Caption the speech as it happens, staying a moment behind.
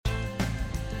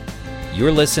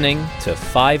You're listening to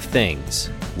Five Things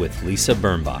with Lisa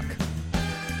Birnbach.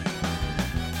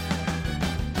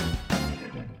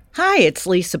 Hi, it's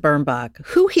Lisa Birnbach.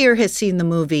 Who here has seen the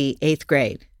movie 8th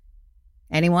Grade?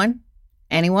 Anyone?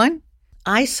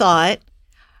 I saw it.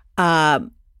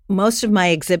 Most of my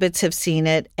exhibits have seen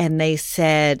it, and they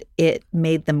said it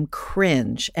made them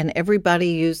cringe. And everybody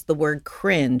used the word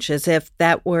cringe as if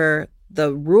that were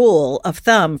the rule of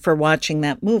thumb for watching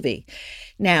that movie.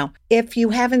 Now, if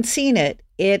you haven't seen it,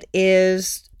 it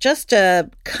is just a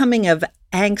coming of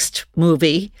angst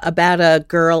movie about a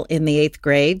girl in the 8th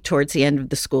grade towards the end of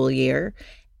the school year.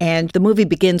 And the movie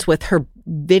begins with her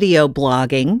video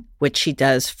blogging, which she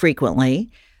does frequently,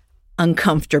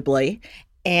 uncomfortably.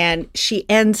 And she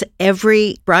ends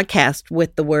every broadcast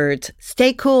with the words,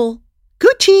 "Stay cool,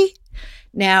 Gucci."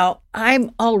 Now,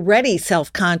 I'm already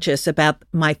self-conscious about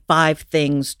my 5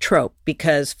 things trope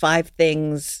because 5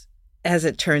 things, as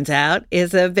it turns out,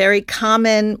 is a very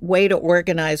common way to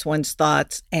organize one's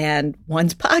thoughts and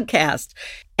one's podcast.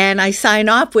 And I sign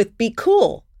off with "be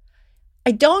cool."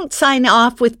 I don't sign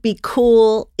off with "be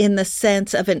cool" in the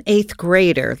sense of an 8th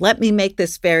grader. Let me make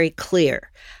this very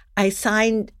clear. I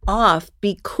signed off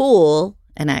 "be cool"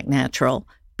 and act natural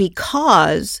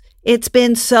because it's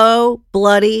been so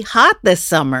bloody hot this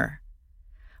summer.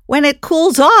 When it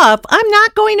cools off, I'm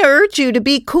not going to urge you to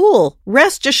be cool.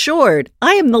 Rest assured,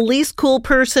 I am the least cool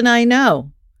person I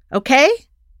know. Okay?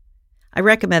 I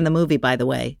recommend the movie, by the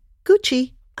way.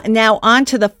 Gucci. Now on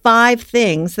to the 5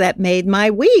 things that made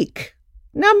my week.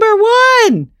 Number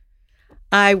 1,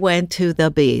 I went to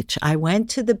the beach.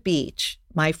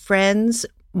 My friends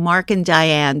Mark and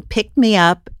Diane picked me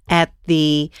up at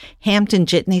the Hampton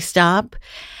Jitney stop.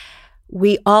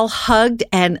 We all hugged,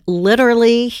 and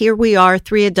literally, here we are,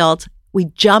 3 adults. We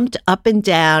jumped up and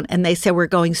down, and they said we're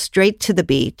going straight to the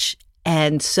beach.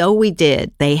 And so we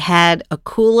did. They had a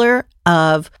cooler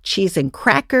of cheese and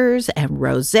crackers and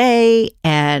rosé,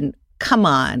 and come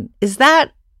on, is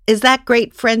that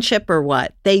great friendship or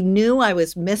what? They knew I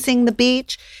was missing the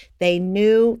beach. They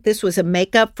knew this was a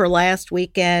makeup for last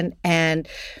weekend, and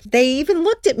they even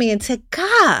looked at me and said,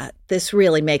 "God, this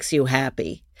really makes you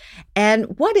happy."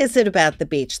 And what is it about the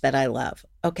beach that I love?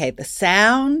 Okay, the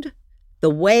sound, the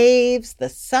waves, the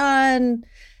sun,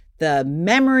 the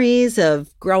memories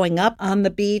of growing up on the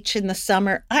beach in the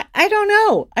summer. I don't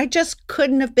know. I just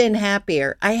couldn't have been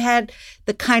happier. I had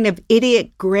the kind of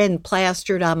idiot grin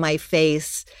plastered on my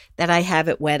face that I have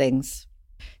at weddings.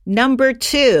 Number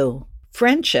 2,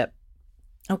 friendship.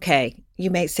 Okay, you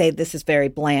may say this is very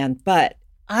bland, but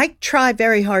I try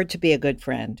very hard to be a good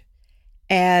friend.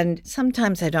 And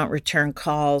sometimes I don't return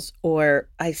calls or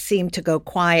I seem to go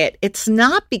quiet. It's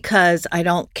not because I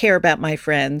don't care about my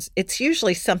friends. It's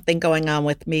usually something going on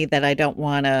with me that I don't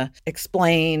want to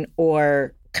explain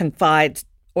or confide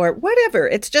or whatever.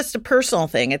 It's just a personal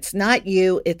thing. It's not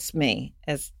you, it's me,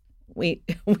 as we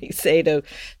say to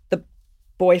the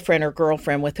boyfriend or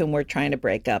girlfriend with whom we're trying to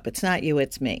break up. It's not you,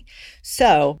 it's me.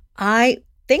 So I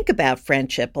think about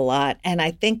friendship a lot, and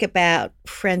I think about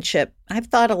friendship. I've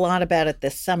thought a lot about it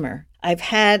this summer. I've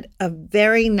had a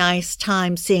very nice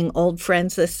time seeing old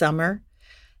friends this summer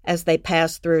as they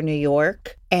pass through New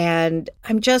York, and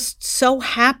I'm just so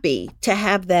happy to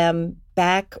have them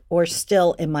back or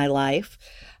still in my life.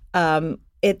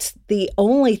 It's the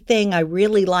only thing I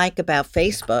really like about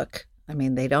Facebook. I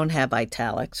mean, they don't have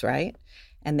italics, right?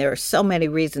 And there are so many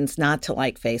reasons not to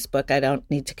like Facebook. I don't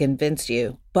need to convince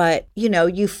you. But,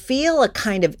 you feel a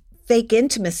kind of fake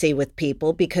intimacy with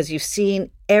people because you've seen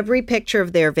every picture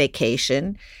of their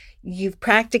vacation. You've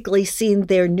practically seen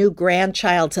their new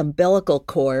grandchild's umbilical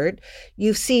cord.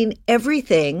 You've seen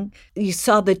everything. You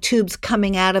saw the tubes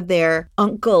coming out of their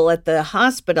uncle at the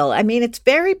hospital. I mean, it's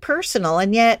very personal,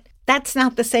 and yet that's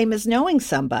not the same as knowing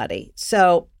somebody.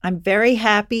 So I'm very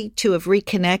happy to have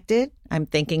reconnected. I'm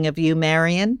thinking of you,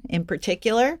 Marion, in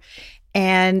particular.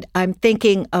 And I'm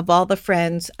thinking of all the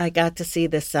friends I got to see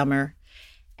this summer.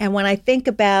 And when I think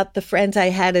about the friends I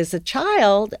had as a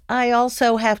child, I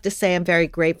also have to say I'm very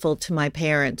grateful to my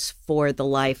parents for the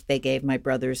life they gave my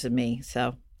brothers and me.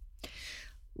 So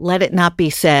let it not be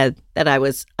said that I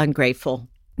was ungrateful.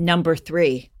 Number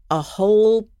 3, a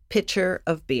whole pitcher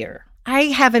of beer. I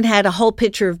haven't had a whole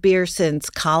pitcher of beer since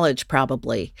college,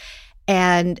 probably.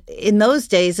 And in those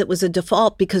days, it was a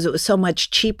default because it was so much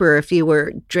cheaper if you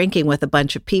were drinking with a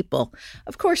bunch of people.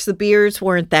 Of course, the beers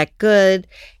weren't that good,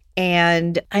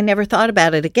 and I never thought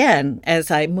about it again as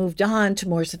I moved on to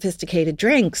more sophisticated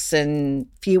drinks and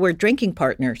fewer drinking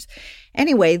partners.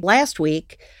 Anyway, last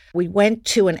week, we went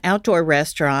to an outdoor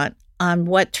restaurant on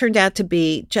what turned out to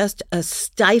be just a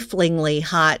stiflingly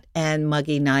hot and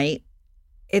muggy night.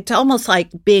 it's almost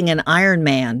like being an Iron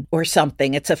Man or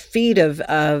something. It's a feat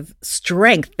of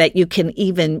strength that you can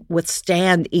even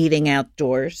withstand eating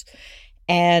outdoors.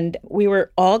 And we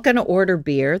were all going to order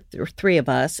beer, there were 3 of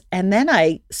us. And then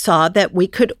I saw that we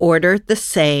could order the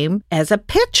same as a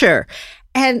pitcher.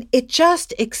 And it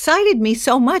just excited me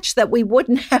so much that we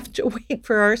wouldn't have to wait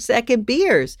for our second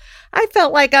beers. I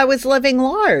felt like I was living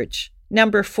large.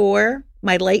 Number 4,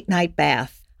 my late night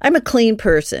bath. I'm a clean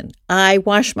person. I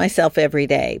wash myself every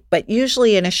day, but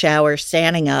usually in a shower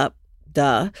standing up,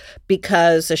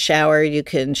 because a shower you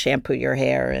can shampoo your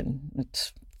hair and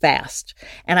it's fast.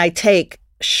 And I take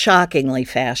shockingly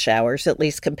fast showers, at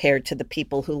least compared to the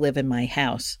people who live in my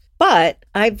house. But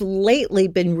I've lately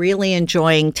been really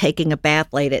enjoying taking a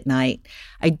bath late at night.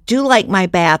 I do like my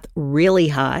bath really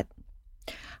hot.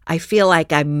 I feel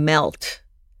like I melt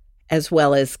as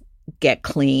well as get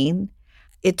clean.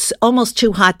 It's almost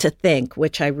too hot to think,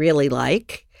 which I really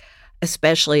like,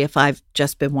 especially if I've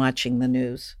just been watching the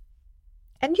news.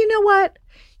 And you know what?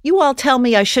 You all tell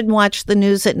me I shouldn't watch the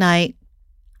news at night.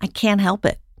 I can't help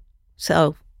it.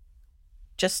 So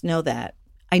just know that.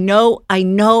 I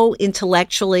know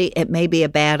intellectually it may be a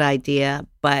bad idea,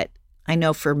 but I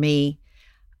know for me,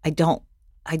 I don't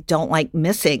like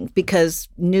missing because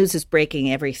news is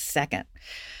breaking every second.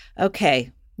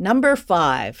 Okay, number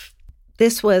 5.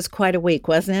 This was quite a week,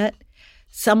 wasn't it?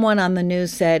 Someone on the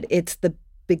news said it's the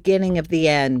beginning of the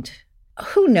end.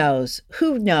 Who knows?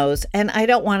 Who knows? And I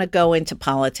don't want to go into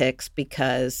politics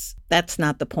because that's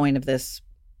not the point of this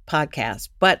podcast.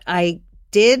 But I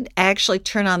did actually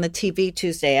turn on the TV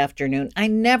Tuesday afternoon. I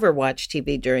never watch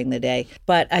TV during the day,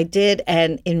 but I did.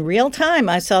 And in real time,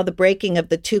 I saw the breaking of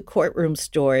the 2 courtroom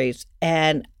stories.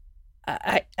 And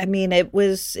I mean, it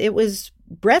was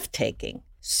breathtaking.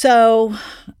 So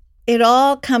it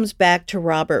all comes back to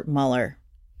Robert Mueller.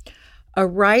 A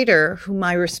writer whom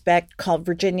I respect called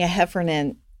Virginia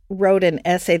Heffernan wrote an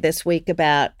essay this week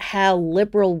about how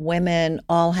liberal women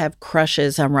all have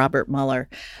crushes on Robert Mueller.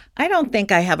 I don't think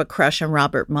I have a crush on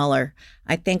Robert Mueller.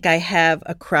 I think I have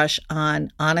a crush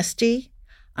on honesty,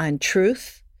 on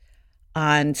truth,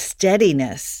 on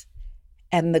steadiness,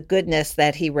 and the goodness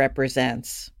that he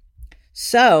represents.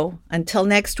 So until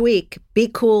next week, be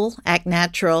cool, act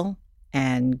natural,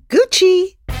 and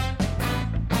Gucci.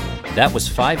 That was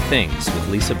 5 Things with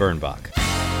Lisa Birnbach.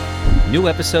 New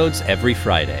episodes every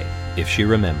Friday, if she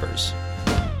remembers.